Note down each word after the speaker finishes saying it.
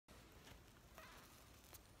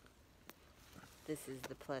this is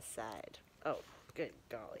the plus side. Oh, good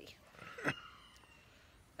golly.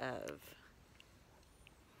 Of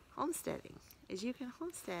homesteading is you can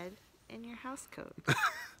homestead in your house coat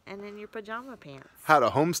and in your pajama pants. How to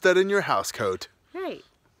homestead in your house coat. Right.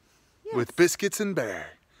 Yes. With biscuits and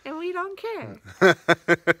bear. And we don't care.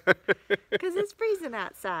 Because it's freezing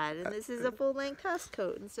outside and this is a full-length house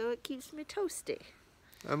coat and so it keeps me toasty.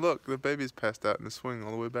 And look, the baby's passed out in the swing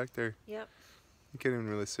all the way back there. Yep. You can't even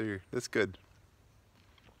really see her. That's good.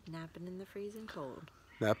 Napping in the freezing cold.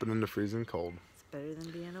 Napping in the freezing cold. It's better than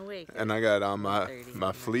being awake. And I got on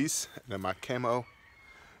my fleece and my camo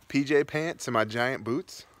PJ pants and my giant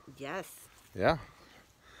boots. Yes. Yeah.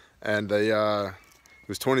 And it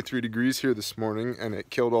was 23 degrees here this morning and it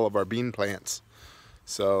killed all of our bean plants.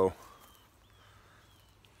 So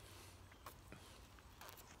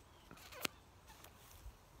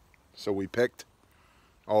we picked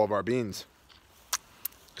all of our beans.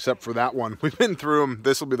 Except for that one. We've been through them.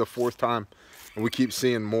 This will be the 4th time. And we keep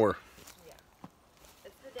seeing more. Yeah.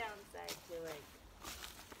 It's the downside to like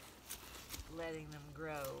letting them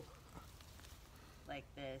grow like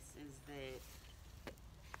this is that,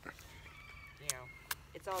 you know,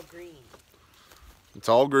 it's all green. It's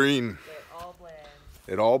all green. It all blends.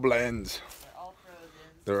 It all blends. They're all frozen.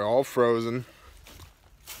 They're all frozen.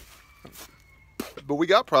 But we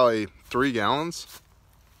got probably 3 gallons.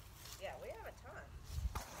 Yeah, we have a ton.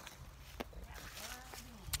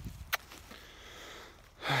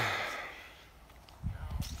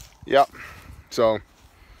 Yep. So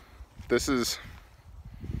this is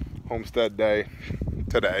homestead day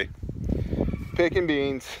today. Picking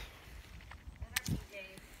beans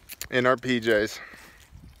in our PJs.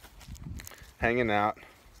 Hanging out.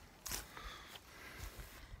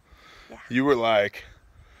 Yeah. You were like,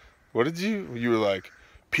 what did you were like,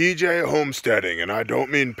 PJ homesteading, and I don't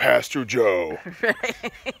mean Pastor Joe.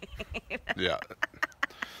 Right. Yeah.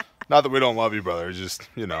 Not that we don't love you, brother. It's just,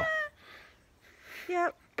 you know.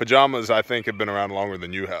 Yep. Pajamas, I think, have been around longer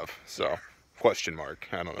than you have. So, question mark.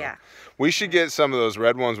 I don't know. Yeah. We should get some of those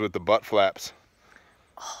red ones with the butt flaps.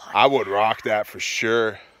 Oh, I would rock that for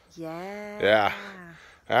sure. yeah. Yeah.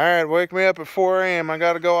 All right, wake me up at 4 a.m. I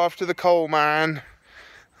got to go off to the coal mine.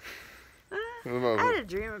 I had a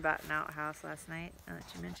dream about an outhouse last night. Now that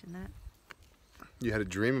you mentioned that. You had a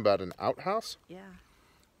dream about an outhouse? Yeah.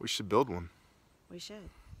 We should build one. We should.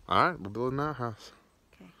 All right, we'll build an outhouse.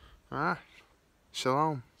 Okay. All right.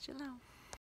 Shalom. Shalom.